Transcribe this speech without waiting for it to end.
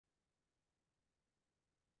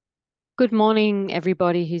Good morning,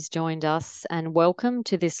 everybody who's joined us, and welcome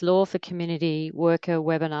to this Law for Community Worker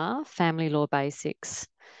webinar, Family Law Basics.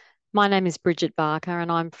 My name is Bridget Barker,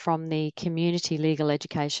 and I'm from the Community Legal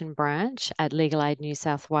Education branch at Legal Aid New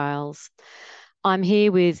South Wales. I'm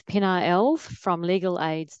here with Pinar Elve from Legal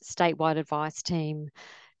Aid's statewide advice team.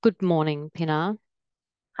 Good morning, Pinar.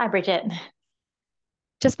 Hi, Bridget.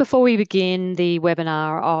 Just before we begin the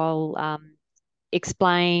webinar, I'll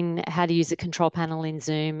explain how to use the control panel in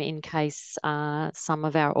Zoom in case some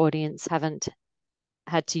of our audience haven't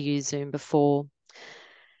had to use Zoom before.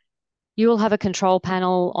 You will have a control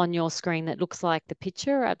panel on your screen that looks like the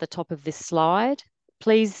picture at the top of this slide.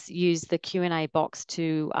 Please use the Q&A box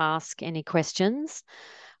to ask any questions.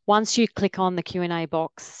 Once you click on the Q&A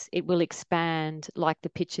box, it will expand like the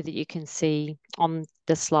picture that you can see on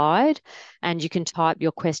the slide, and you can type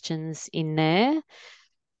your questions in there.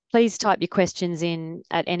 Please type your questions in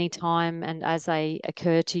at any time and as they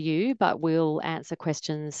occur to you, but we'll answer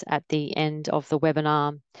questions at the end of the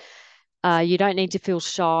webinar. You don't need to feel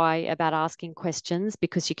shy about asking questions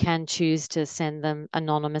because you can choose to send them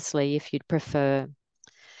anonymously if you'd prefer.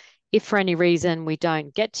 If for any reason we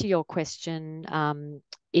don't get to your question,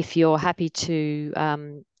 if you're happy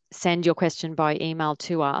to send your question by email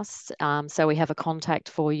to us, so we have a contact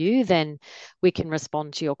for you, then we can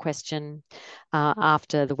respond to your question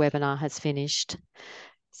after the webinar has finished.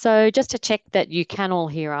 So just to check that you can all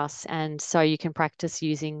hear us and so you can practice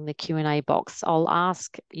using the Q&A box, I'll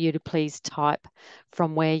ask you to please type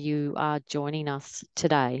from where you are joining us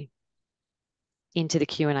today into the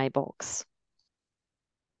Q&A box.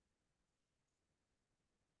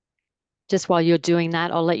 Just while you're doing that,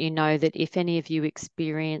 I'll let you know that if any of you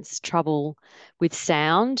experience trouble with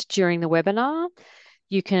sound during the webinar,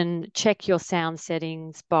 you can check your sound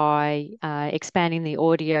settings by expanding the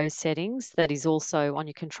audio settings that is also on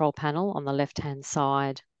your control panel on the left-hand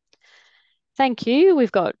side. Thank you. We've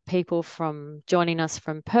got people joining us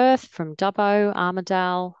from Perth, from Dubbo,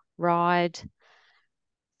 Armidale, Ryde,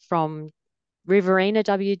 from Riverina,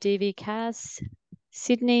 WDV Cas,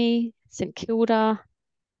 Sydney, St Kilda,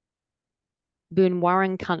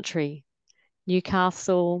 Boonwurrung Country,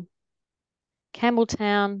 Newcastle,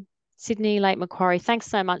 Campbelltown, Sydney, Lake Macquarie. Thanks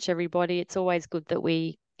so much, everybody. It's always good that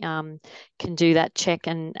we can do that check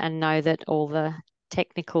and know that all the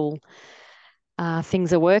technical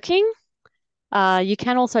things are working. You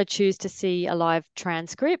can also choose to see a live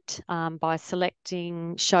transcript by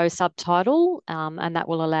selecting Show Subtitle, and that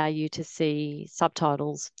will allow you to see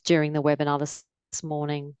subtitles during the webinar this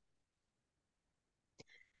morning.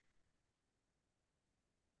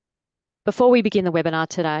 Before we begin the webinar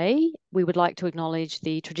today, we would like to acknowledge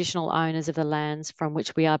the traditional owners of the lands from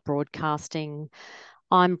which we are broadcasting.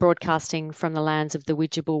 I'm broadcasting from the lands of the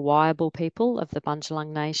Widjabul-Waiable people of the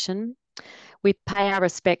Bundjalung Nation. We pay our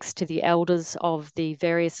respects to the elders of the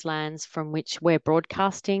various lands from which we're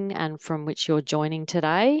broadcasting and from which you're joining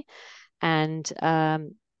today, and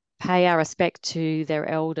pay our respect to their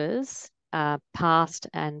elders, past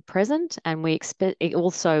and present, and we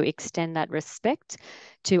also extend that respect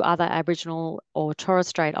to other Aboriginal or Torres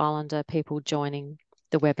Strait Islander people joining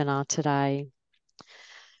the webinar today.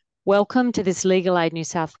 Welcome to this Legal Aid New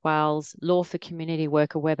South Wales Law for Community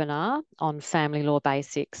Worker webinar on Family Law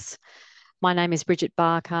Basics. My name is Bridget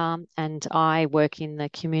Barker and I work in the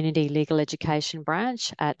Community Legal Education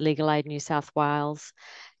branch at Legal Aid New South Wales.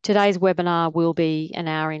 Today's webinar will be an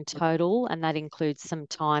hour in total, and that includes some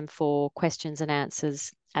time for questions and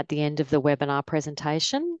answers at the end of the webinar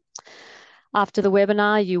presentation. After the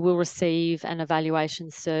webinar, you will receive an evaluation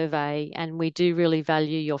survey, and we do really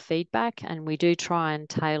value your feedback, and we do try and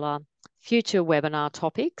tailor future webinar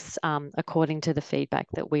topics according to the feedback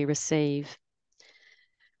that we receive.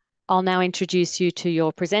 I'll now introduce you to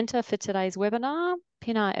your presenter for today's webinar,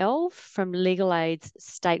 Pinar Elve from Legal Aid's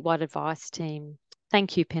statewide advice team.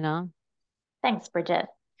 Thank you, Pinar. Thanks, Bridget.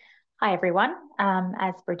 Hi, everyone.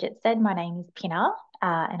 As Bridget said, my name is Pinar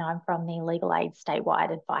and I'm from the Legal Aid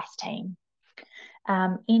statewide advice team.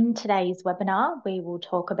 In today's webinar, we will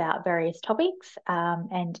talk about various topics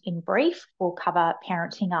and in brief, we'll cover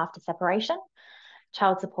parenting after separation,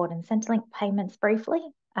 child support and Centrelink payments briefly,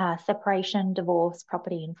 separation, divorce,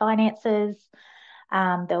 property and finances.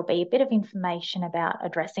 There'll be a bit of information about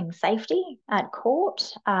addressing safety at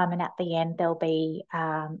court, and at the end there'll be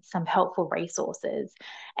some helpful resources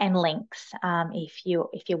and links if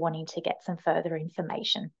you're wanting to get some further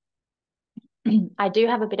information. I do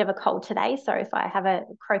have a bit of a cold today, so if I have a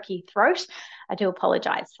croaky throat, I do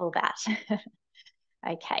apologise for that.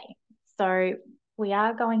 Okay, so we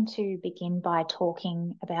are going to begin by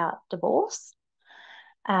talking about divorce.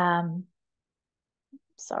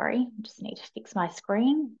 Sorry, just need to fix my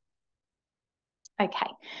screen.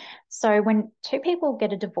 Okay, so when two people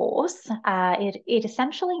get a divorce, it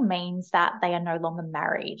essentially means that they are no longer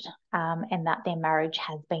married, and that their marriage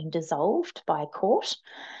has been dissolved by court.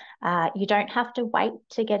 You don't have to wait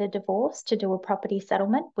to get a divorce to do a property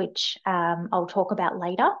settlement, which I'll talk about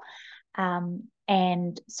later.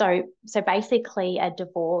 And so basically a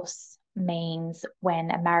divorce means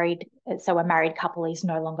when a married couple is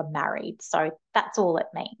no longer married. So that's all it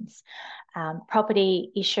means.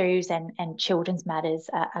 Property issues and children's matters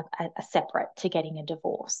are separate to getting a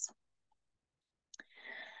divorce.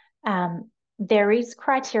 There is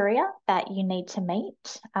criteria that you need to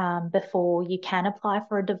meet before you can apply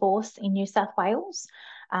for a divorce in New South Wales.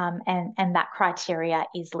 And that criteria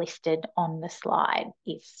is listed on the slide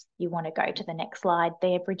if you want to go to the next slide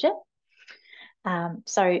there, Bridget.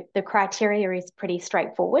 So the criteria is pretty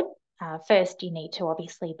straightforward. First, you need to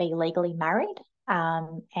obviously be legally married,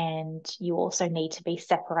 and you also need to be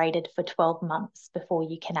separated for 12 months before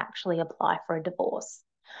you can actually apply for a divorce.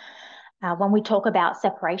 When we talk about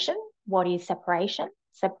separation, what is separation?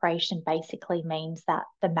 Separation basically means that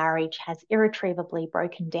the marriage has irretrievably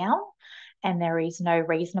broken down and there is no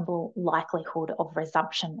reasonable likelihood of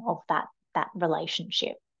resumption of that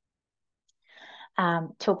relationship.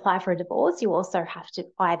 To apply for a divorce, you also have to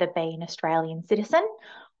either be an Australian citizen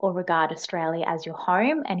or regard Australia as your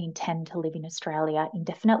home and intend to live in Australia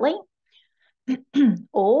indefinitely,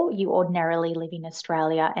 or you ordinarily live in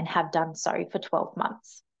Australia and have done so for 12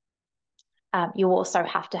 months. You also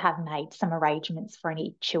have to have made some arrangements for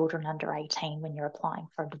any children under 18 when you're applying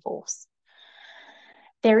for a divorce.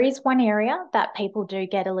 There is one area that people do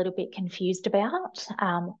get a little bit confused about,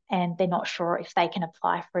 and they're not sure if they can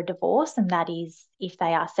apply for a divorce, and that is if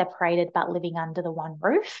they are separated but living under the one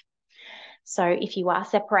roof. So if you are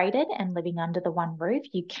separated and living under the one roof,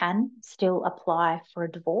 you can still apply for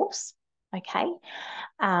a divorce. Okay.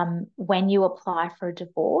 When you apply for a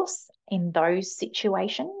divorce, in those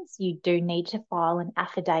situations, you do need to file an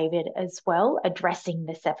affidavit as well, addressing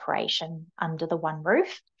the separation under the one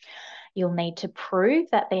roof. You'll need to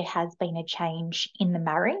prove that there has been a change in the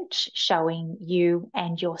marriage, showing you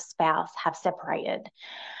and your spouse have separated.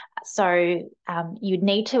 So you'd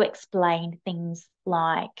need to explain things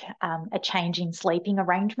like a change in sleeping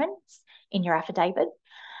arrangements in your affidavit,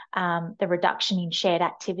 the reduction in shared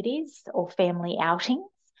activities or family outings,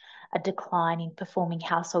 a decline in performing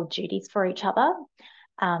household duties for each other.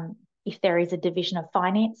 If there is a division of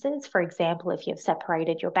finances, for example, if you've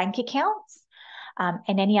separated your bank accounts,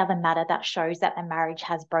 and any other matter that shows that the marriage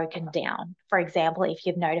has broken down. For example, if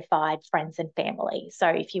you've notified friends and family. So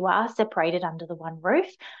if you are separated under the one roof,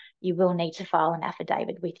 you will need to file an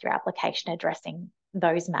affidavit with your application addressing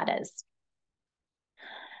those matters.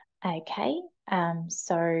 Okay,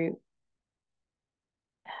 so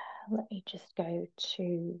let me just go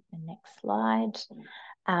to the next slide.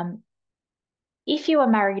 If you are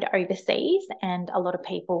married overseas, and a lot of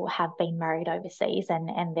people have been married overseas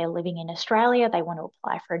and they're living in Australia, they want to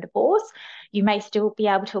apply for a divorce, you may still be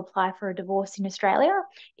able to apply for a divorce in Australia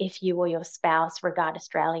if you or your spouse regard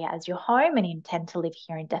Australia as your home and intend to live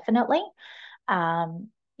here indefinitely.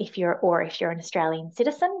 If you're an Australian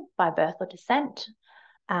citizen by birth or descent,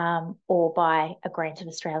 or by a grant of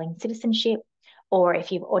Australian citizenship, or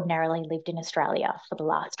if you've ordinarily lived in Australia for the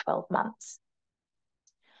last 12 months.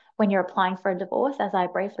 When you're applying for a divorce, as I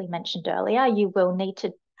briefly mentioned earlier, you will need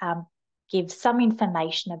to give some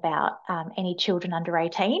information about any children under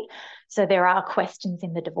 18. So there are questions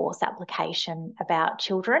in the divorce application about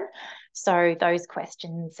children. So those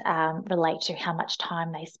questions relate to how much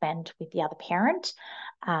time they spend with the other parent,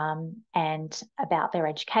 and about their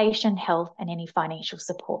education, health, and any financial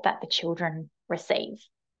support that the children receive.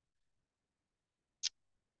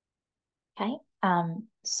 Okay,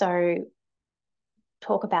 so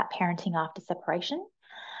talk about parenting after separation.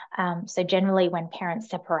 So generally when parents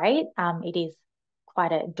separate, it is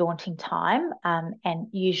quite a daunting time, and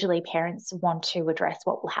usually parents want to address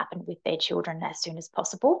what will happen with their children as soon as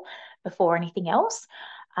possible before anything else.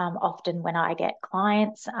 Often when I get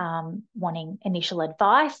clients wanting initial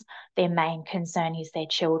advice, their main concern is their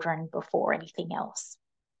children before anything else.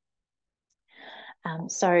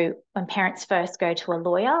 So when parents first go to a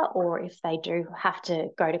lawyer, or if they do have to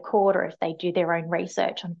go to court, or if they do their own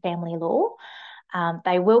research on family law,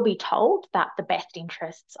 they will be told that the best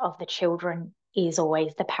interests of the children is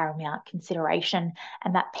always the paramount consideration,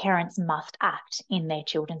 and that parents must act in their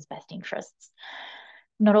children's best interests.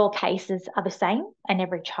 Not all cases are the same, and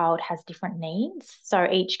every child has different needs. So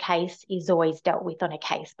each case is always dealt with on a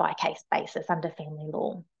case-by-case basis under family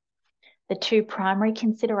law. The two primary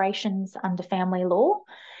considerations under family law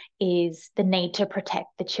is the need to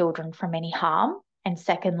protect the children from any harm, And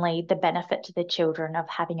secondly, the benefit to the children of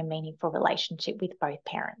having a meaningful relationship with both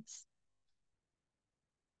parents.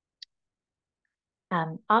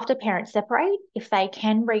 After parents separate, if they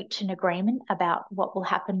can reach an agreement about what will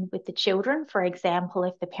happen with the children, for example,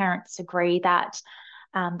 if the parents agree that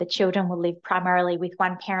the children will live primarily with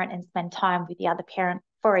one parent and spend time with the other parent,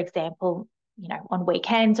 for example, on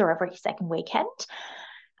weekends or every second weekend,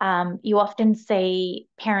 you often see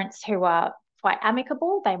parents who are quite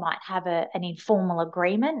amicable. They might have an informal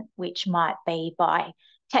agreement, which might be by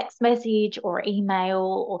text message or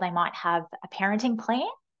email, or they might have a parenting plan.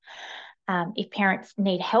 If parents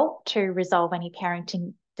need help to resolve any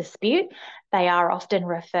parenting dispute, they are often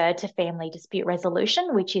referred to family dispute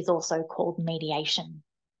resolution, which is also called mediation.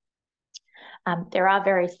 There are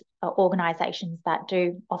various organisations that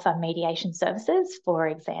do offer mediation services. For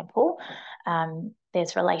example,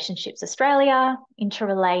 there's Relationships Australia,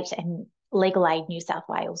 Interrelate, and Legal Aid New South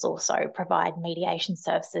Wales also provide mediation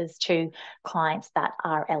services to clients that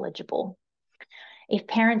are eligible. If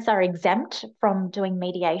parents are exempt from doing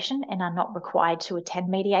mediation and are not required to attend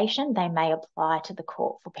mediation, they may apply to the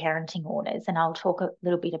court for parenting orders. And I'll talk a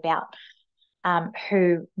little bit about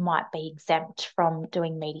who might be exempt from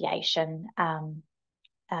doing mediation on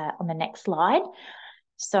the next slide.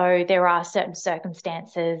 So there are certain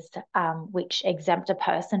circumstances which exempt a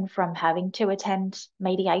person from having to attend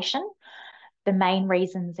mediation. The main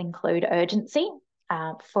reasons include urgency.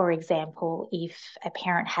 For example, if a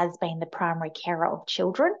parent has been the primary carer of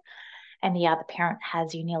children and the other parent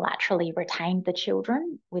has unilaterally retained the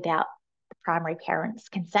children without the primary parent's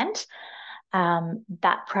consent,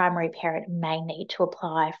 that primary parent may need to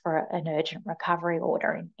apply for an urgent recovery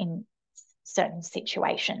order in certain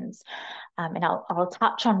situations. And I'll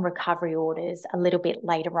touch on recovery orders a little bit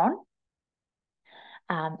later on.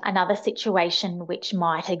 Another situation which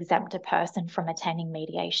might exempt a person from attending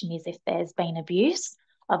mediation is if there's been abuse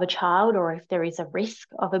of a child, or if there is a risk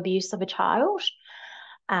of abuse of a child,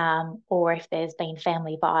 or if there's been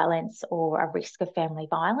family violence or a risk of family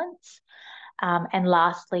violence. And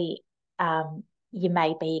lastly, you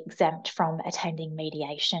may be exempt from attending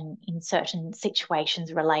mediation in certain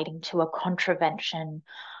situations relating to a contravention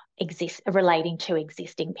relating to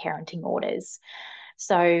existing parenting orders.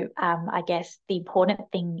 So I guess the important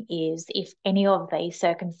thing is if any of these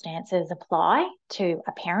circumstances apply to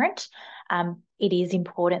a parent, it is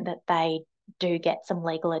important that they do get some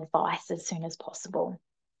legal advice as soon as possible.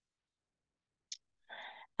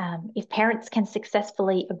 If parents can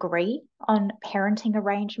successfully agree on parenting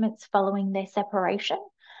arrangements following their separation,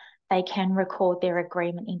 they can record their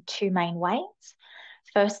agreement in two main ways.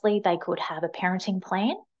 Firstly, they could have a parenting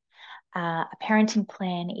plan. A parenting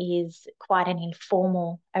plan is quite an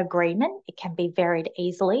informal agreement. It can be varied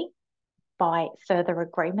easily by further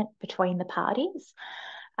agreement between the parties.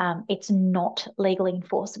 It's not legally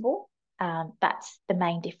enforceable. That's the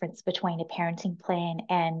main difference between a parenting plan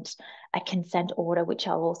and a consent order, which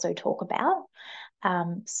I'll also talk about.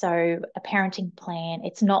 So a parenting plan,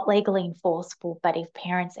 it's not legally enforceable, but if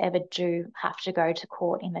parents ever do have to go to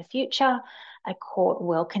court in the future, a court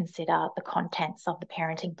will consider the contents of the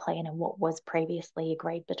parenting plan and what was previously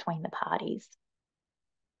agreed between the parties.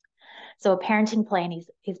 So a parenting plan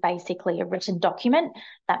is basically a written document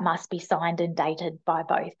that must be signed and dated by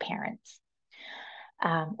both parents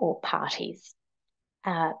or parties.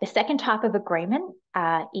 The second type of agreement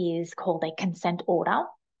is called a consent order.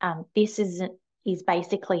 This is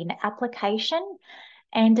basically an application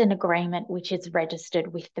and an agreement which is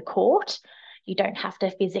registered with the court. You don't have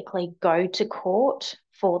to physically go to court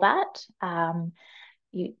for that.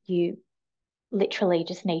 You literally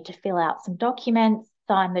just need to fill out some documents,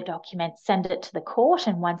 sign the document, send it to the court,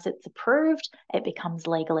 and once it's approved, it becomes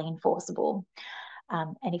legally enforceable.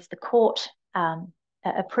 And if the court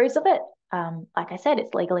approves of it, like I said,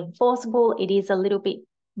 it's legally enforceable. It is a little bit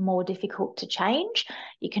more difficult to change.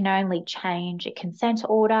 You can only change a consent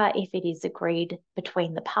order if it is agreed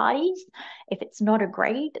between the parties. If it's not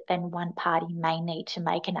agreed, then one party may need to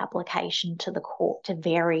make an application to the court to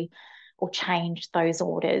vary or change those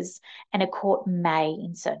orders. And a court may,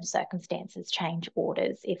 in certain circumstances, change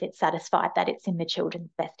orders if it's satisfied that it's in the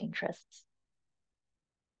children's best interests.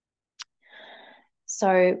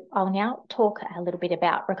 So I'll now talk a little bit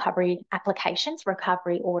about recovery applications,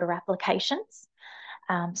 recovery order applications.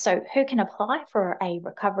 So who can apply for a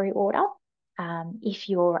recovery order? If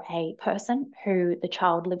you're a person who the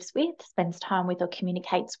child lives with, spends time with, or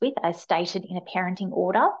communicates with as stated in a parenting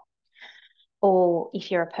order, or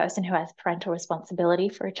if you're a person who has parental responsibility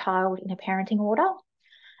for a child in a parenting order,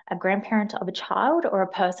 a grandparent of a child, or a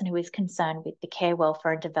person who is concerned with the care,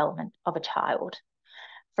 welfare, and development of a child.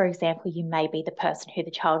 For example, you may be the person who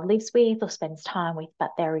the child lives with or spends time with,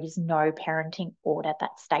 but there is no parenting order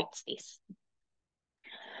that states this.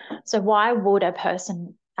 So why would a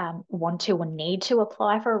person want to or need to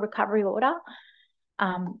apply for a recovery order?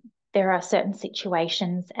 There are certain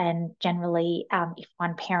situations, and generally, if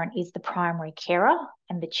one parent is the primary carer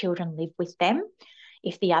and the children live with them,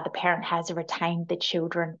 if the other parent has retained the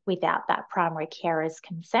children without that primary carer's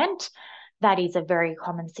consent, that is a very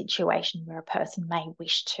common situation where a person may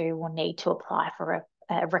wish to or need to apply for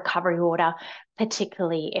a recovery order,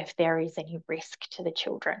 particularly if there is any risk to the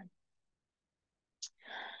children.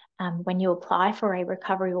 When you apply for a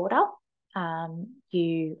recovery order,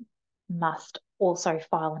 you must also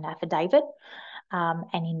file an affidavit.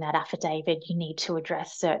 And in that affidavit, you need to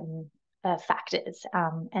address certain factors,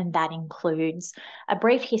 and that includes a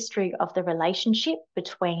brief history of the relationship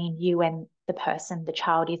between you and the person the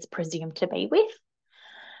child is presumed to be with,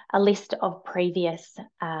 a list of previous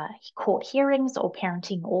court hearings or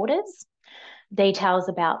parenting orders, details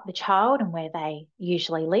about the child and where they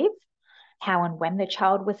usually live, how and when the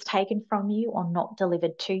child was taken from you or not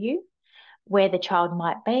delivered to you, where the child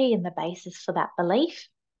might be and the basis for that belief,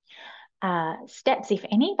 steps, if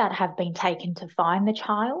any, that have been taken to find the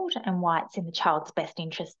child and why it's in the child's best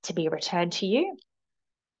interest to be returned to you,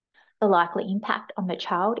 the likely impact on the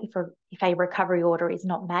child if a recovery order is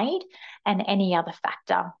not made, and any other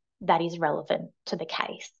factor that is relevant to the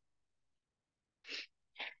case.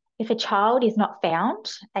 If a child is not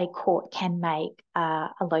found, a court can make a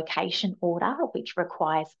location order, which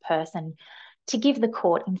requires a person to give the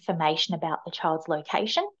court information about the child's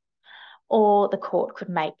location, or the court could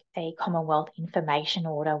make a Commonwealth information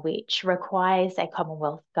order, which requires a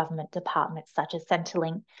Commonwealth government department such as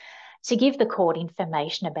Centrelink to give the court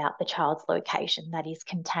information about the child's location that is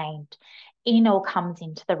contained in or comes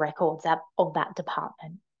into the records of that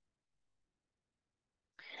department.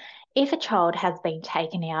 If a child has been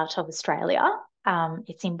taken out of Australia,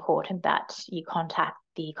 it's important that you contact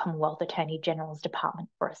the Commonwealth Attorney General's Department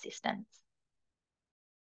for assistance.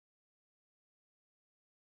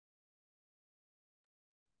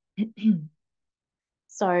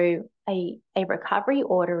 So a recovery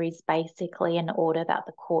order is basically an order that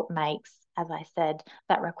the court makes, as I said,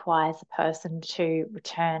 that requires a person to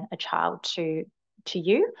return a child to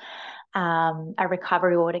you. A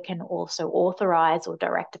recovery order can also authorise or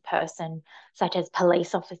direct a person, such as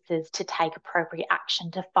police officers, to take appropriate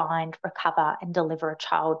action to find, recover and deliver a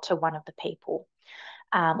child to one of the people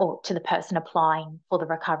or to the person applying for the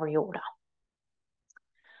recovery order.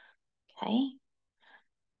 Okay.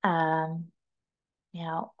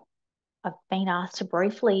 Now, I've been asked to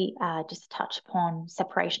briefly just touch upon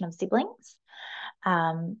separation of siblings.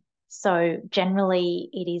 So generally,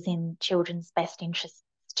 it is in children's best interests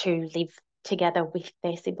to live together with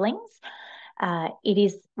their siblings. It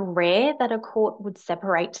is rare that a court would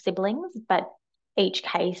separate siblings, but each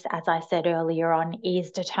case, as I said earlier on,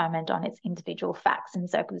 is determined on its individual facts and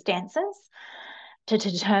circumstances. To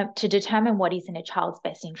determine what is in a child's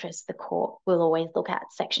best interest, the court will always look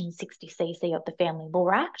at Section 60cc of the Family Law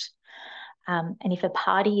Act. And if a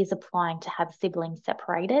party is applying to have siblings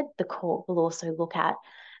separated, the court will also look at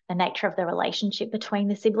the nature of the relationship between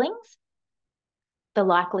the siblings, the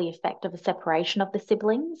likely effect of a separation of the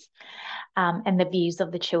siblings, and the views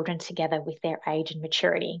of the children together with their age and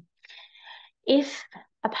maturity. If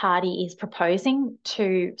a party is proposing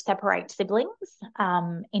to separate siblings,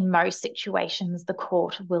 in most situations, the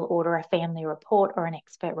court will order a family report or an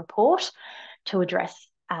expert report to address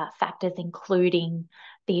factors including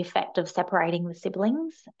the effect of separating the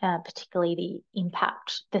siblings, particularly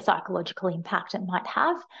the psychological impact it might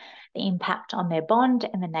have, the impact on their bond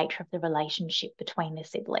and the nature of the relationship between the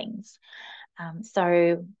siblings.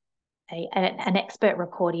 So an expert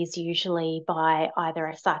report is usually by either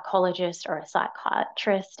a psychologist or a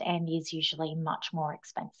psychiatrist and is usually much more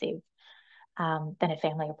expensive than a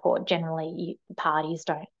family report. Generally, parties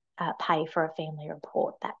don't pay for a family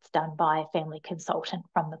report. That's done by a family consultant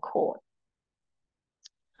from the court.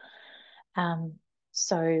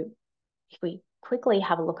 So if we quickly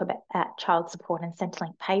have a look at child support and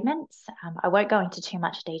Centrelink payments, I won't go into too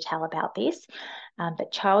much detail about this,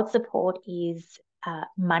 but child support is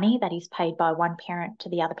money that is paid by one parent to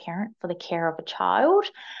the other parent for the care of a child,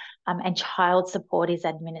 and child support is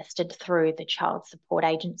administered through the Child Support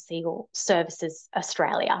Agency or Services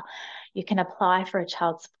Australia. You can apply for a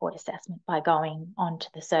child support assessment by going onto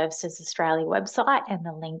the Services Australia website, and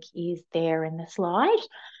the link is there in the slide.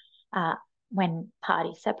 When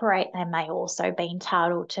parties separate, they may also be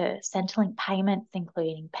entitled to Centrelink payments,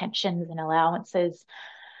 including pensions and allowances,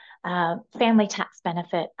 family tax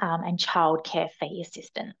benefit, and childcare fee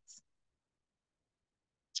assistance.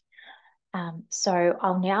 So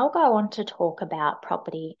I'll now go on to talk about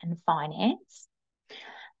property and finance.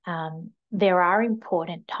 There are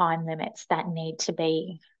important time limits that need to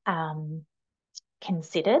be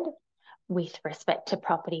considered with respect to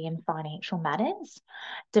property and financial matters,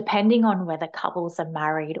 depending on whether couples are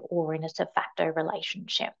married or in a de facto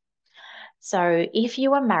relationship. So if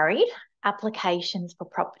you are married, applications for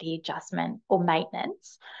property adjustment or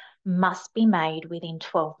maintenance must be made within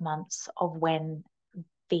 12 months of when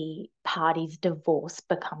the party's divorce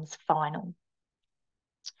becomes final.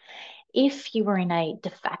 If you were in a de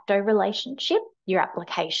facto relationship, your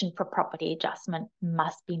application for property adjustment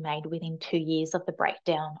must be made within 2 years of the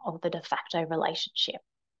breakdown of the de facto relationship.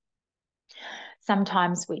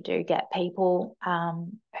 Sometimes we do get people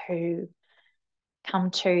who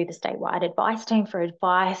come to the statewide advice team for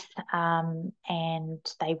advice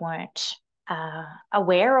and they weren't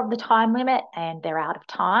aware of the time limit and they're out of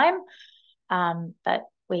time. But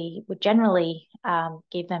we would generally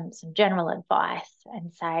give them some general advice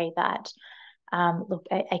and say that, look,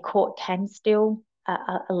 a court can still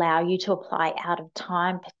allow you to apply out of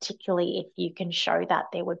time, particularly if you can show that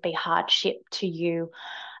there would be hardship to you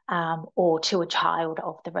or to a child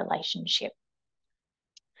of the relationship.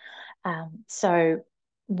 So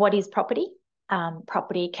what is property?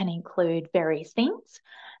 Property can include various things.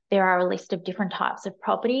 There are a list of different types of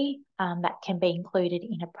property that can be included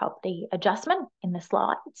in a property adjustment in the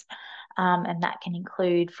slides. And that can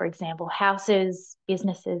include, for example, houses,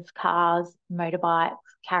 businesses, cars, motorbikes,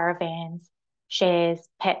 caravans, shares,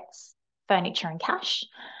 pets, furniture and cash.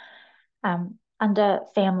 Under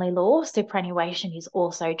family law, superannuation is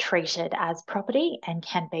also treated as property and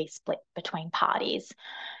can be split between parties.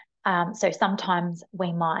 So sometimes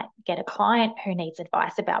we might get a client who needs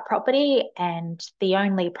advice about property and the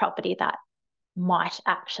only property that might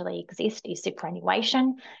actually exist is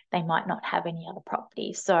superannuation. They might not have any other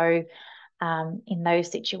property. So in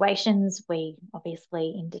those situations, we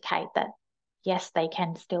obviously indicate that yes, they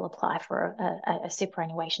can still apply for a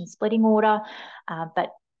superannuation splitting order,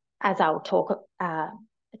 but as I'll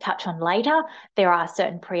touch on later, there are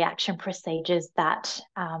certain pre-action procedures that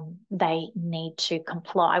they need to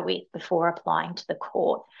comply with before applying to the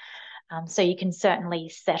court. So you can certainly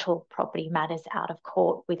settle property matters out of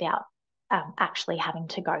court without actually having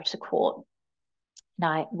to go to court. And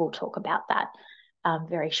I will talk about that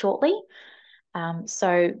very shortly.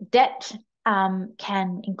 So debt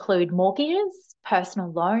can include mortgages,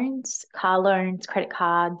 personal loans, car loans, credit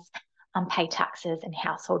cards, unpaid taxes and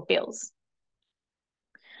household bills.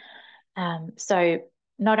 So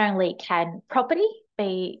not only can property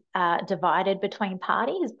be divided between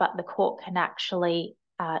parties, but the court can actually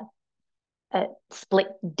split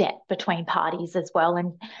debt between parties as well.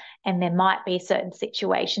 And there might be certain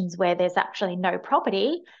situations where there's actually no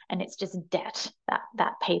property and it's just debt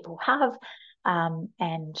that people have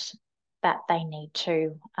and that they need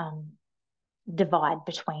to divide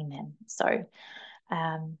between them. So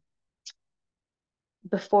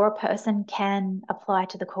before a person can apply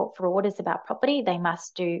to the court for orders about property, they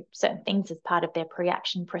must do certain things as part of their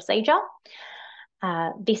pre-action procedure.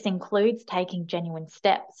 This includes taking genuine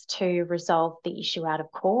steps to resolve the issue out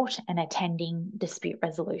of court and attending dispute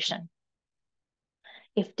resolution.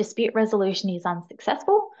 If dispute resolution is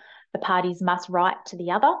unsuccessful, the parties must write to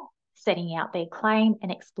the other, setting out their claim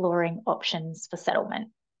and exploring options for settlement.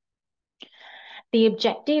 The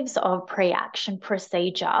objectives of pre-action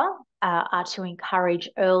procedure are to encourage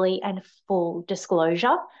early and full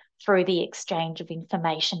disclosure through the exchange of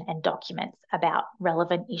information and documents about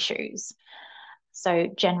relevant issues. So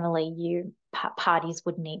generally, parties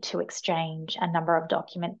would need to exchange a number of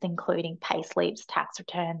documents, including payslips, tax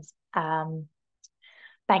returns,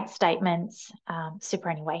 bank statements,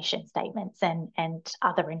 superannuation statements, and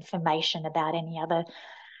other information about any other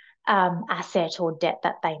asset or debt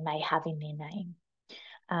that they may have in their name.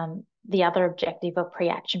 The other objective of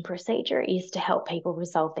pre-action procedure is to help people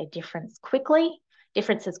resolve their differences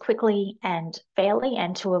quickly and fairly,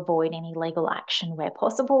 and to avoid any legal action where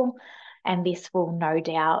possible. And this will no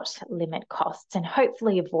doubt limit costs and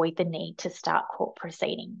hopefully avoid the need to start court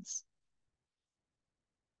proceedings.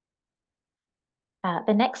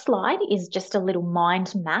 The next slide is just a little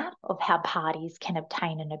mind map of how parties can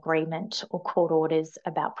obtain an agreement or court orders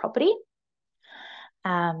about property.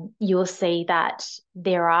 You'll see that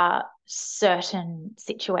there are certain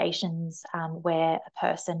situations where a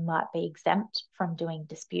person might be exempt from doing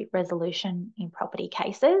dispute resolution in property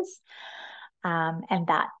cases. And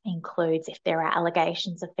that includes if there are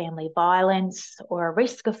allegations of family violence or a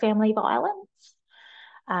risk of family violence.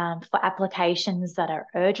 For applications that are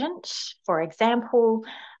urgent, for example,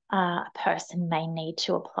 a person may need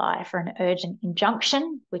to apply for an urgent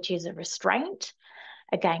injunction, which is a restraint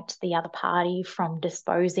against the other party from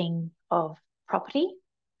disposing of property.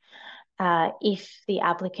 If the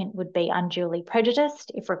applicant would be unduly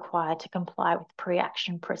prejudiced, if required to comply with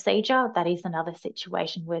pre-action procedure, that is another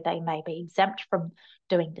situation where they may be exempt from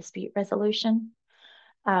doing dispute resolution,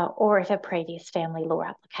 or if a previous family law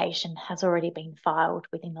application has already been filed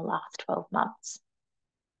within the last 12 months.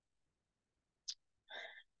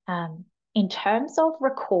 In terms of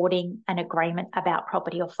recording an agreement about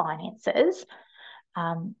property or finances,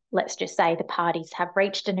 let's just say the parties have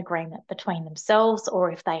reached an agreement between themselves,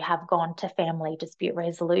 or if they have gone to family dispute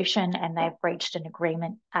resolution and they've reached an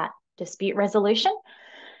agreement at dispute resolution,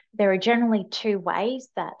 there are generally two ways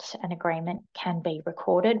that an agreement can be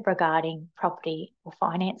recorded regarding property or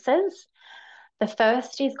finances. The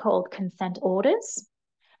first is called consent orders,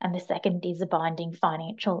 and the second is a binding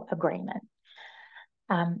financial agreement.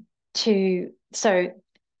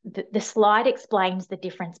 The slide explains the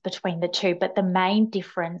difference between the two, but the main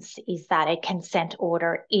difference is that a consent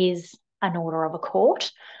order is an order of a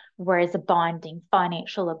court, whereas a binding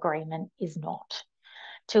financial agreement is not.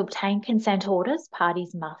 To obtain consent orders,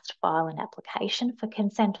 parties must file an application for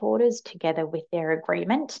consent orders together with their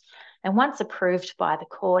agreement, and once approved by the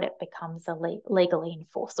court, it becomes a legally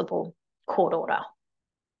enforceable court order.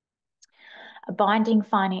 A binding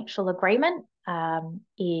financial agreement,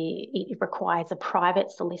 it requires a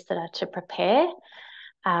private solicitor to prepare.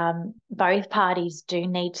 Both parties do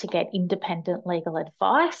need to get independent legal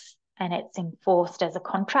advice, and it's enforced as a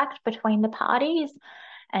contract between the parties,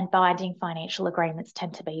 and binding financial agreements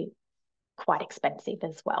tend to be quite expensive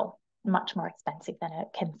as well, much more expensive than a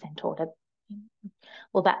consent order.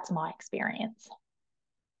 Well, that's my experience.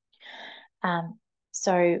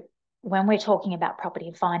 So when we're talking about property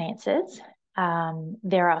and finances,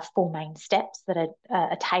 there are four main steps that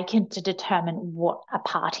are taken to determine what a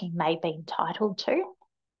party may be entitled to.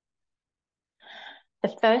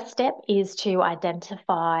 The first step is to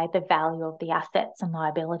identify the value of the assets and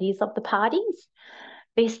liabilities of the parties.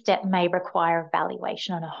 This step may require a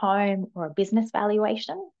valuation on a home or a business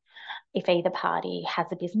valuation. If either party has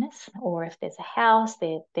a business, or if there's a house,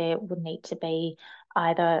 there would need to be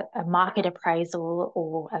either a market appraisal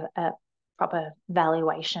or a proper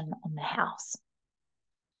valuation on the house.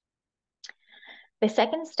 The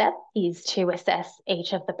second step is to assess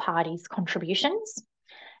each of the parties' contributions,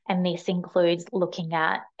 and this includes looking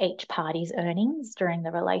at each party's earnings during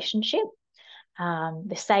the relationship,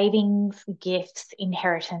 the savings, gifts,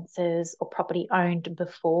 inheritances, or property owned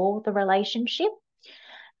before the relationship,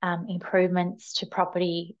 improvements to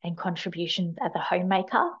property and contributions as a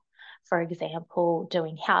homemaker, for example,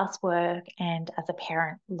 doing housework, and as a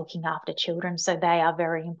parent looking after children. So they are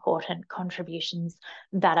very important contributions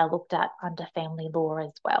that are looked at under family law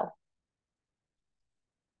as well.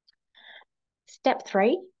 Step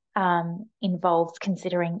 3 involves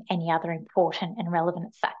considering any other important and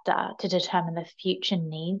relevant factor to determine the future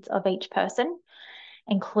needs of each person,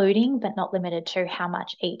 including but not limited to how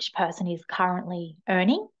much each person is currently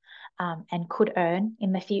earning and could earn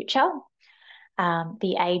in the future,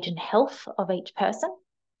 the age and health of each person,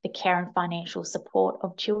 the care and financial support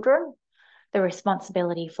of children, the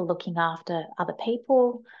responsibility for looking after other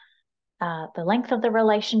people, the length of the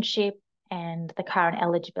relationship, and the current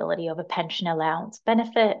eligibility of a pension allowance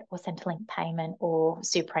benefit or Centrelink payment or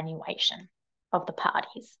superannuation of the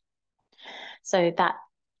parties. So that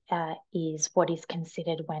is what is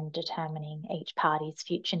considered when determining each party's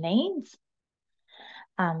future needs.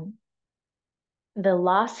 The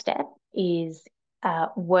last step is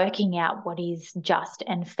working out what is just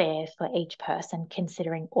and fair for each person,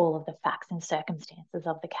 considering all of the facts and circumstances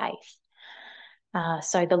of the case.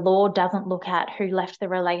 So the law doesn't look at who left the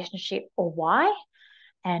relationship or why.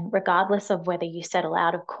 And regardless of whether you settle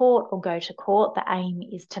out of court or go to court, the aim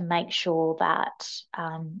is to make sure that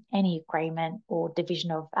any agreement or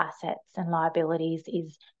division of assets and liabilities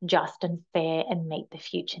is just and fair and meet the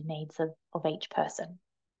future needs of each person.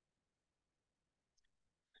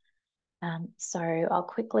 So I'll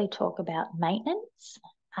quickly talk about maintenance.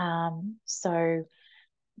 So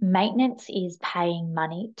maintenance is paying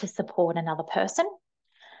money to support another person.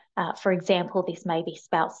 For example, this may be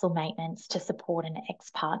spousal maintenance to support an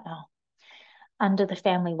ex-partner. Under the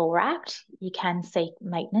Family Law Act, you can seek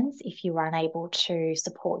maintenance if you are unable to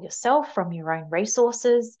support yourself from your own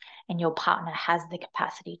resources and your partner has the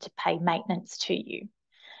capacity to pay maintenance to you.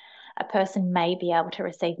 A person may be able to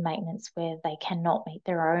receive maintenance where they cannot meet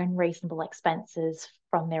their own reasonable expenses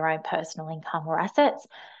from their own personal income or assets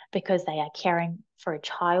because they are caring for a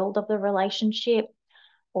child of the relationship,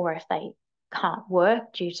 or if they can't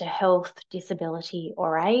work due to health, disability,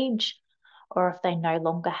 or age, or if they no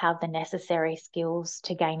longer have the necessary skills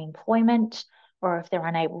to gain employment, or if they're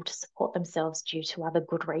unable to support themselves due to other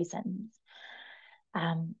good reasons.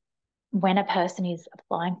 When a person is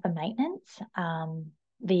applying for maintenance,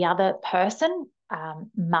 the other person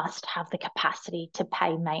must have the capacity to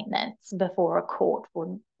pay maintenance before a court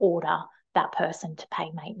would order that person to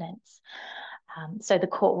pay maintenance. So the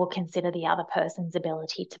court will consider the other person's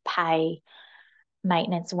ability to pay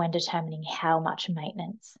maintenance when determining how much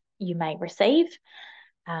maintenance you may receive.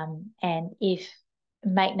 And if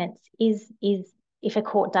maintenance if a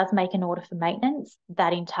court does make an order for maintenance,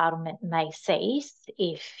 that entitlement may cease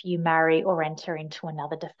if you marry or enter into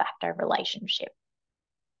another de facto relationship.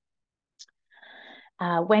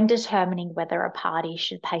 When determining whether a party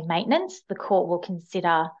should pay maintenance, the court will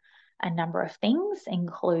consider a number of things,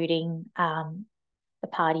 including the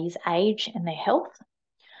party's age and their health,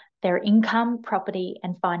 their income, property,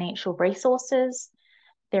 and financial resources,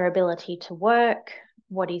 their ability to work,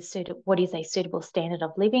 what is a suitable standard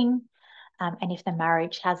of living, and if the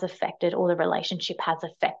marriage has affected or the relationship has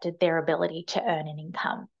affected their ability to earn an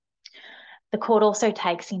income. The court also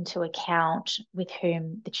takes into account with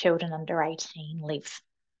whom the children under 18 live.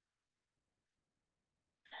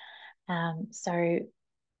 So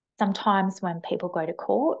sometimes when people go to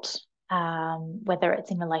court, whether it's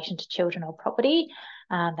in relation to children or property,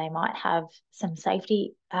 they might have some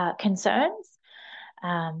safety concerns.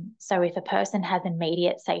 So if a person has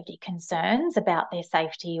immediate safety concerns about their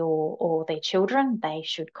safety or their children, they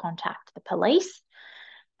should contact the police.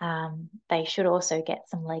 They should also get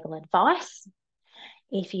some legal advice.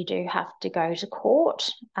 If you do have to go to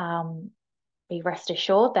court, be rest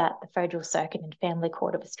assured that the Federal Circuit and Family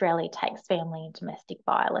Court of Australia takes family and domestic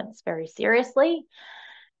violence very seriously.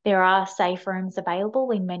 There are safe rooms available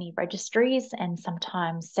in many registries and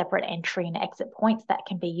sometimes separate entry and exit points that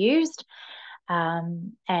can be used.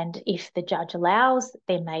 And if the judge allows,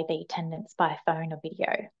 there may be attendance by phone or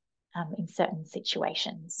video in certain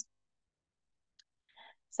situations.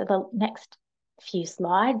 So the next few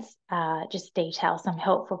slides just detail some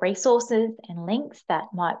helpful resources and links that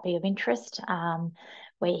might be of interest,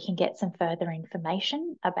 where you can get some further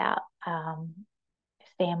information about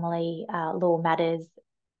family law matters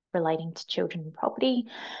relating to children and property.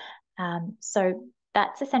 So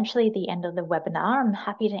that's essentially the end of the webinar. I'm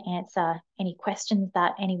happy to answer any questions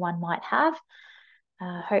that anyone might have.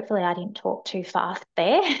 Hopefully I didn't talk too fast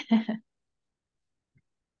there.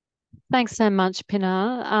 Thanks so much,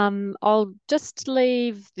 Pinar. I'll just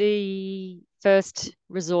leave the first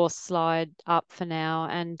resource slide up for now.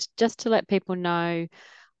 And just to let people know,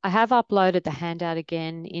 I have uploaded the handout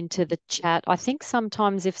again into the chat. I think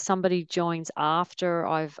sometimes if somebody joins after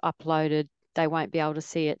I've uploaded, they won't be able to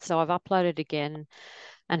see it. So I've uploaded again,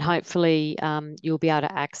 and hopefully you'll be able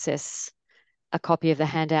to access a copy of the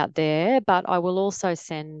handout there. But I will also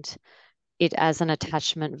send it as an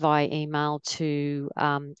attachment via email to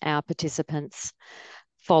our participants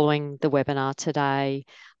following the webinar today.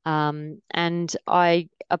 And I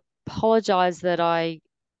apologise that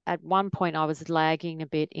at one point I was lagging a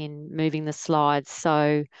bit in moving the slides.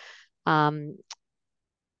 So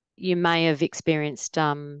you may have experienced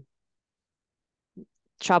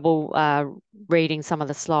trouble reading some of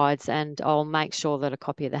the slides, and I'll make sure that a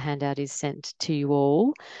copy of the handout is sent to you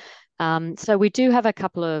all. So we do have a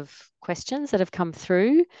couple of questions that have come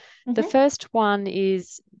through. The first one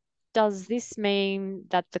is, does this mean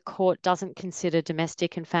that the court doesn't consider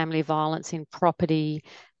domestic and family violence in property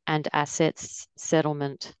and assets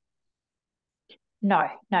settlement? No.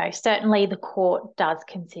 Certainly the court does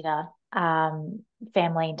consider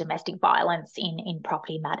family and domestic violence in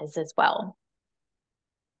property matters as well.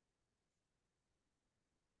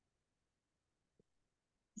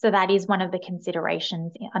 So that is one of the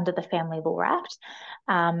considerations under the Family Law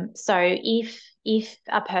Act. So if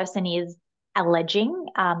a person is alleging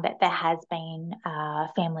that there has been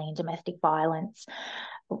family and domestic violence,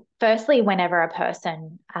 firstly, whenever a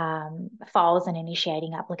person files an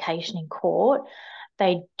initiating application in court,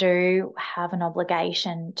 they do have an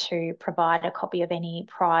obligation to provide a copy of any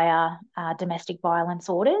prior domestic violence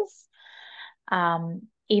orders.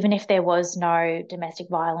 Even if there was no domestic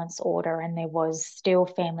violence order and there was still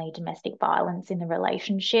family domestic violence in the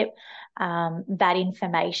relationship, that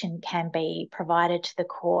information can be provided to the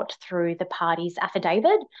court through the parties'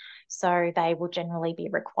 affidavit. So they will generally be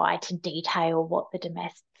required to detail what the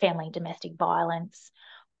family domestic violence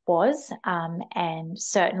was. And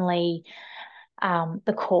certainly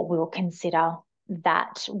the court will consider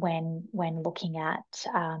that when looking at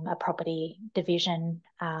a property division.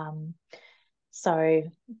 So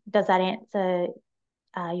does that answer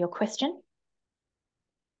your question?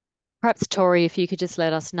 Perhaps, Tori, if you could just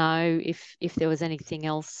let us know if there was anything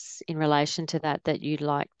else in relation to that that you'd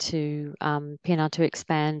like to Pinar to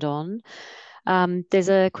expand on. There's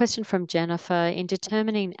a question from Jennifer. In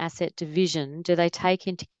determining asset division, do they take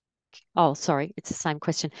into oh, sorry, it's the same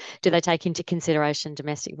question. Do they take into consideration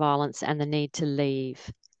domestic violence and the need to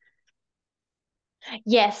leave?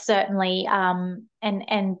 Yes, certainly.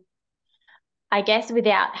 And I guess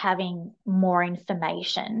without having more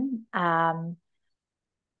information,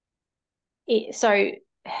 so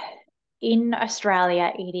in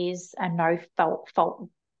Australia, it is a no fault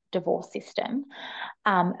divorce system.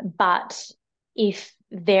 But if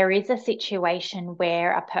there is a situation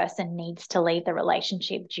where a person needs to leave the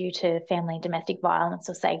relationship due to family and domestic violence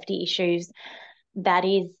or safety issues, that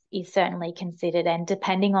is certainly considered. And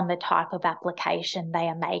depending on the type of application they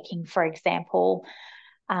are making, for example,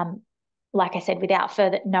 um, like I said, without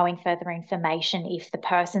knowing further information, if the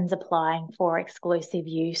person's applying for exclusive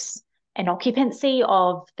use and occupancy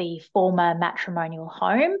of the former matrimonial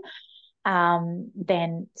home,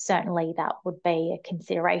 then certainly that would be a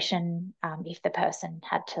consideration if the person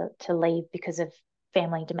had to leave because of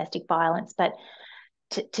family and domestic violence. But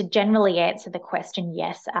to generally answer the question,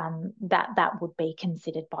 yes, that would be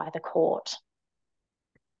considered by the court.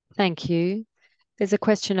 Thank you. There's a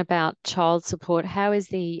question about child support. How is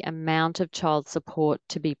the amount of child support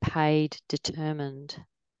to be paid determined?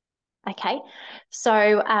 Okay,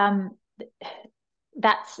 so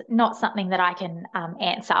that's not something that I can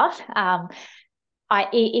answer.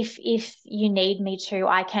 If you need me to,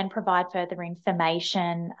 I can provide further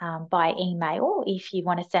information by email if you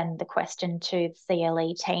want to send the question to the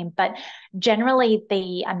CLE team. But generally,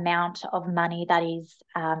 the amount of money that is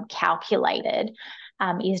calculated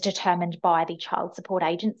is determined by the Child Support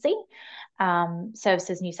Agency,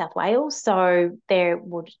 Services New South Wales. So they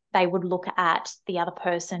would look at the other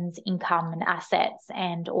person's income and assets,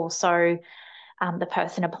 and also the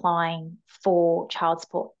person applying for child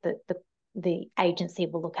support. The agency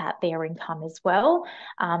will look at their income as well.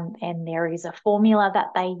 And there is a formula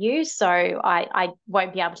that they use. So I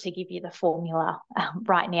won't be able to give you the formula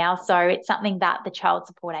right now. So it's something that the Child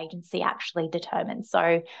Support Agency actually determines.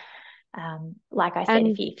 So like I said, And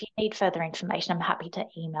if you need further information, I'm happy to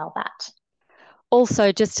email that.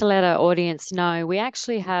 also, just to let our audience know, we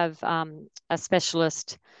actually have a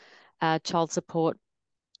specialist child support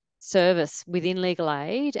service within legal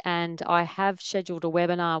aid, and I have scheduled a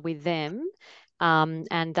webinar with them.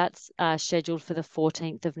 And that's scheduled for the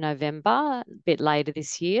 14th of November, a bit later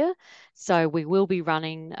this year. So we will be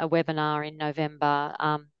running a webinar in November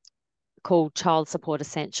called Child Support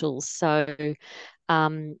Essentials. So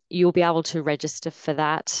you'll be able to register for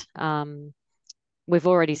that. We've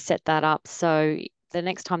already set that up. So the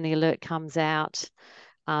next time the alert comes out,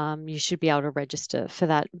 you should be able to register for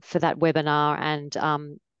that webinar,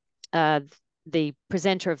 and the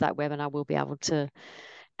presenter of that webinar will be able to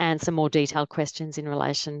answer more detailed questions in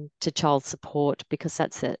relation to child support because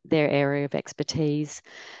that's their area of expertise.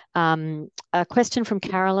 A question from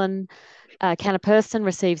Carolyn. Can a person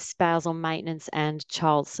receive spousal maintenance and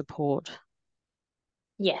child support?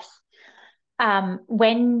 Yes.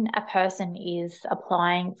 When a person is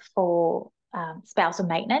applying for spousal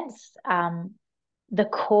maintenance, the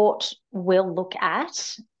court will look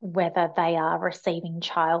at whether they are receiving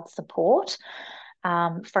child support,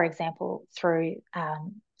 for example, through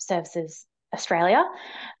Services Australia.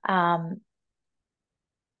 That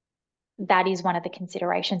is one of the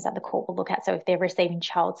considerations that the court will look at. So if they're receiving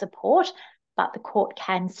child support, but the court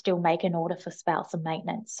can still make an order for spousal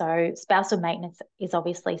maintenance. So spousal maintenance is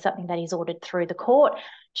obviously something that is ordered through the court.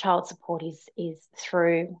 Child support is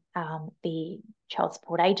through the Child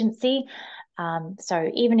Support Agency. So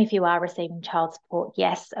even if you are receiving child support,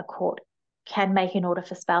 yes, a court can make an order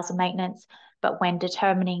for spousal maintenance, but when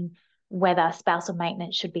determining whether spousal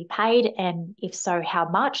maintenance should be paid, and if so, how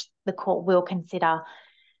much, the court will consider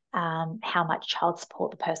how much child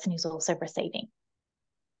support the person is also receiving.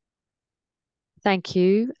 Thank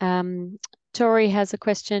you. Tori has a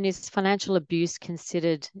question. Is financial abuse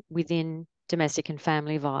considered within domestic and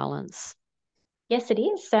family violence? Yes, it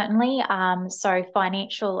is, certainly. So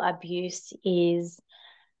financial abuse is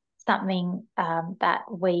something that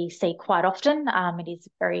we see quite often. It is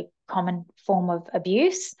a very common form of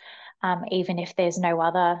abuse. Even if there's no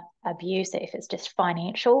other abuse, if it's just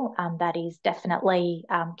financial, that is definitely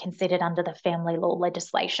considered under the family law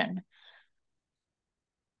legislation.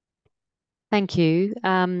 Thank you.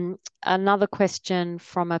 Another question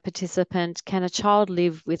from a participant. Can a child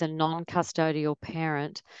live with a non-custodial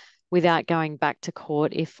parent without going back to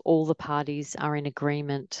court if all the parties are in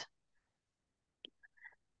agreement?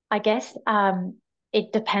 I guess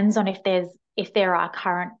it depends on if there's if there are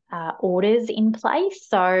current orders in place.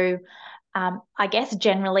 So I guess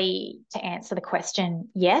generally to answer the question,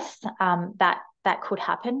 yes, that could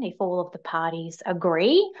happen if all of the parties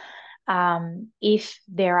agree. If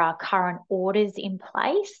there are current orders in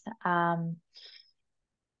place,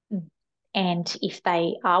 and if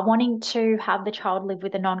they are wanting to have the child live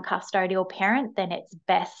with a non-custodial parent, then it's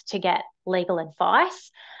best to get legal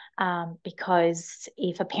advice, because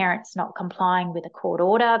if a parent's not complying with a court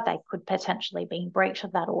order, they could potentially be in breach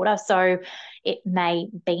of that order. So it may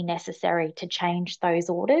be necessary to change those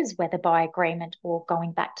orders, whether by agreement or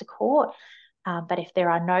going back to court. But if there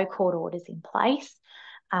are no court orders in place,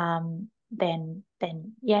 then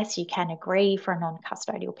yes, you can agree for a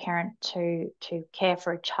non-custodial parent to care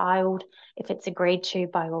for a child if it's agreed to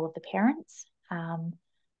by all of the parents.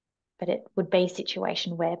 But it would be a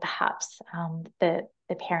situation where perhaps the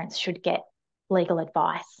parents should get legal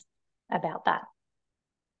advice about that.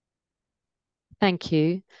 Thank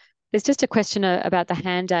you. There's just a question about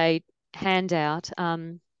the handout.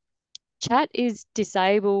 Chat is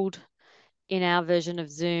disabled in our version of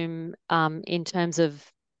Zoom in terms of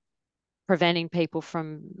preventing people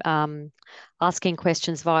from asking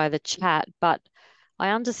questions via the chat, but I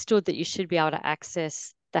understood that you should be able to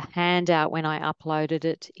access the handout when I uploaded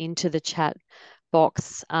it into the chat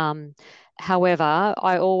box. However,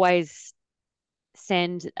 I always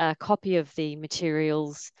send a copy of the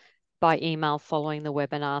materials by email following the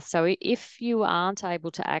webinar. So if you aren't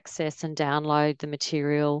able to access and download the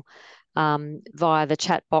material via the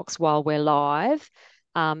chat box while we're live,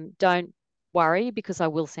 don't worry, because I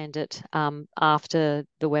will send it after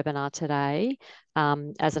the webinar today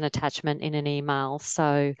as an attachment in an email.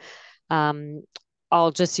 So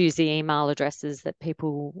I'll just use the email addresses that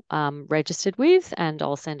people registered with, and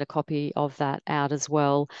I'll send a copy of that out as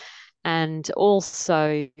well. And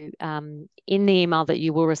also in the email that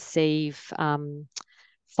you will receive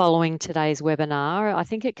following today's webinar, I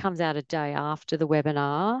think it comes out a day after the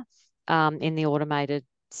webinar in the automated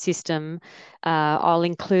system. I'll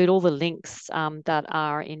include all the links that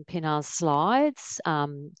are in Pinar's slides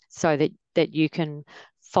so that you can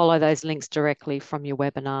follow those links directly from your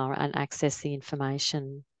webinar and access the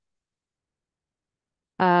information.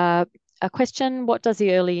 A question, what does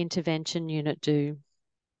the early intervention unit do?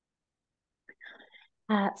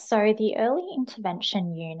 So the early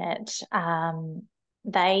intervention unit,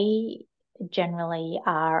 they generally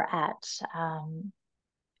are at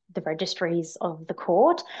the registries of the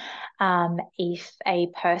court. If a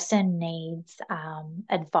person needs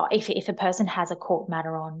advice, if a person has a court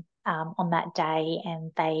matter on that day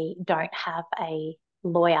and they don't have a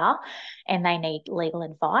lawyer and they need legal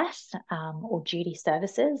advice or duty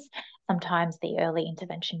services, sometimes the early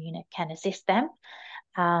intervention unit can assist them.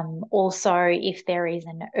 Also, if there is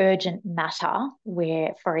an urgent matter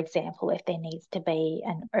where, for example, if there needs to be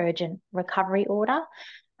an urgent recovery order,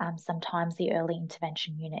 sometimes the early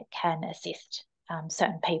intervention unit can assist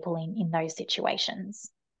certain people in those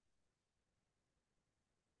situations.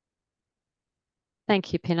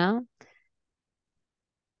 Thank you, Pinar.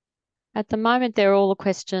 At the moment, they're all the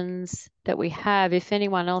questions that we have. If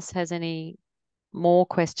anyone else has any more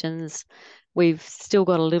questions, we've still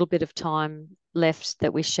got a little bit of time left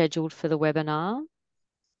that we scheduled for the webinar.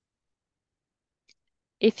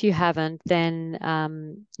 If you haven't,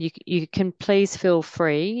 then you can please feel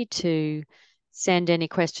free to send any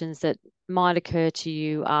questions that might occur to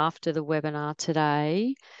you after the webinar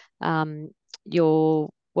today. You're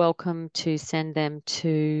welcome to send them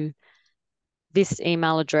to this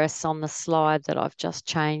email address on the slide that I've just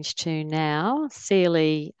changed to now,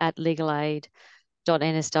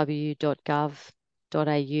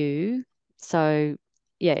 cle@legalaid.nsw.gov.au. So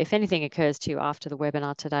yeah, if anything occurs to you after the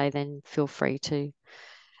webinar today, then feel free to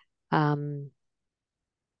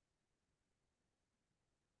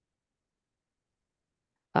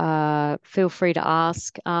feel free to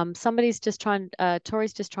ask. Tori's just trying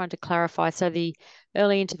to clarify. So the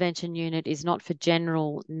early intervention unit is not for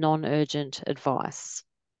general non-urgent advice.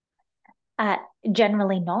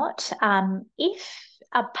 Generally not. If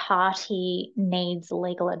a party needs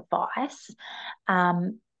legal advice,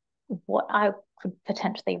 what I could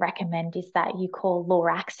potentially recommend is that you call Law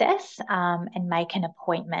Access and make an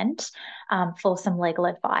appointment for some legal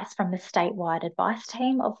advice from the statewide advice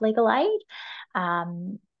team of Legal Aid.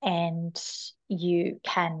 And you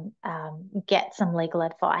can get some legal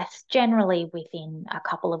advice generally within a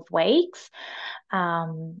couple of weeks.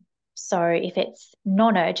 So if it's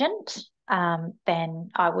non-urgent, then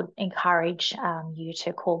I would encourage you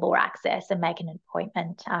to call Law Access and make an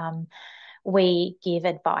appointment. We give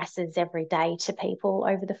advices every day to people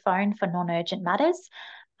over the phone for non-urgent matters.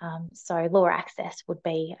 So law access would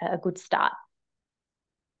be a good start.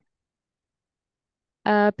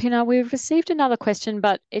 Pinar, we've received another question,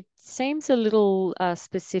 but it seems a little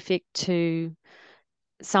specific to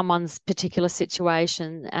someone's particular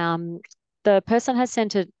situation. The person has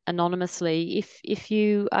sent it anonymously. If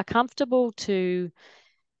you are comfortable to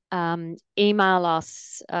email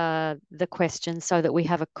us the question so that we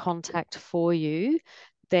have a contact for you,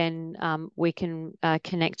 then we can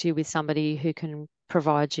connect you with somebody who can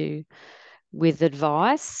provide you with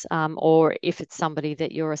advice, or if it's somebody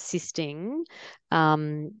that you're assisting,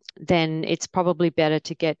 then it's probably better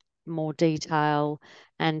to get more detail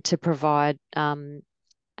and to provide an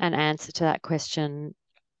answer to that question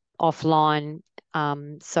offline,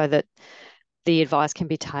 so that the advice can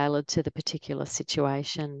be tailored to the particular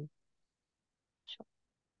situation.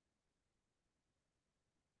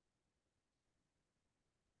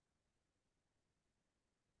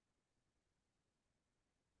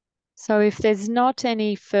 So if there's not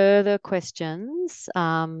any further questions,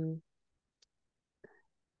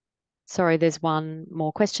 sorry, there's one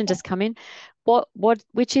more question just come in.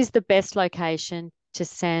 Which is the best location to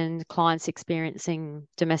send clients experiencing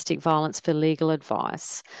domestic violence for legal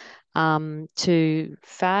advice? To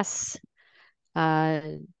FAS,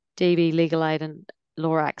 DV Legal Aid and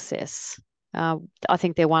Law Access. I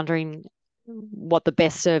think they're wondering what the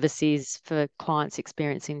best service is for clients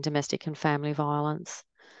experiencing domestic and family violence.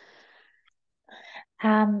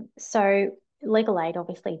 So Legal Aid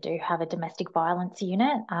obviously do have a domestic violence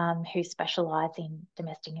unit who specialise in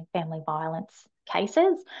domestic and family violence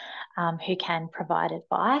cases, who can provide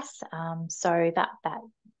advice. So that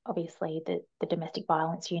obviously the domestic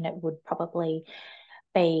violence unit would probably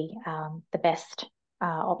be the best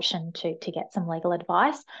option to get some legal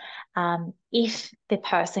advice. If the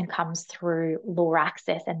person comes through Law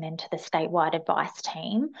Access and then to the statewide advice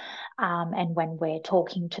team, and when we're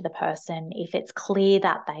talking to the person, if it's clear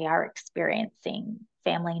that they are experiencing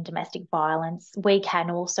family and domestic violence, we can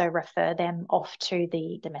also refer them off to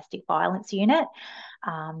the domestic violence unit,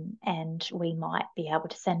 and we might be able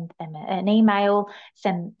to send them an email,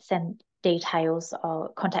 send details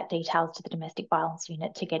or contact details to the domestic violence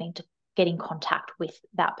unit to get in contact with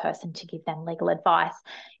that person to give them legal advice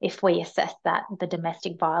if we assess that the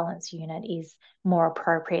domestic violence unit is more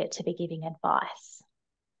appropriate to be giving advice.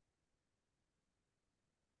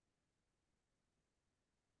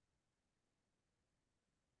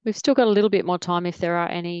 We've still got a little bit more time if there are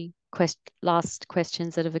any last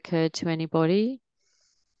questions that have occurred to anybody.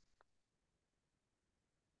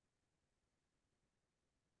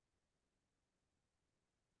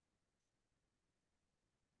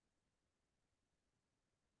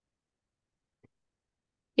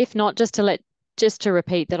 If not, just to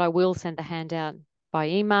repeat that I will send the handout by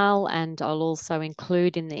email, and I'll also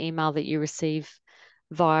include in the email that you receive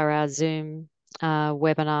via our Zoom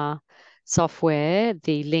webinar software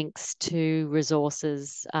the links to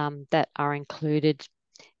resources that are included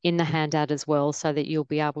in the handout as well, so that you'll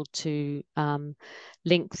be able to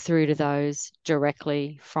link through to those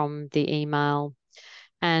directly from the email.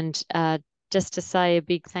 And just to say a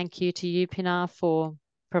big thank you to you, Pinar, for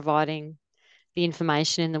providing the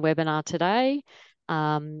information in the webinar today.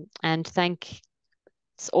 And thanks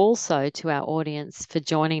also to our audience for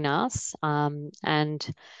joining us.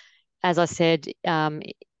 And as I said,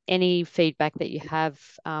 any feedback that you have,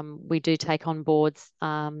 we do take on board,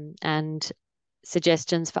 and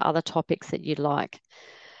suggestions for other topics that you'd like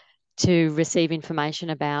to receive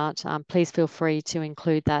information about, please feel free to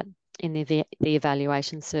include that in the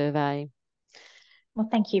evaluation survey. Well,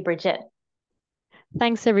 thank you, Bridget.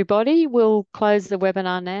 Thanks, everybody. We'll close the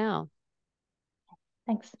webinar now.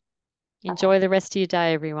 Thanks. Enjoy the rest of your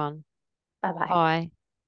day, everyone. Bye-bye. Bye.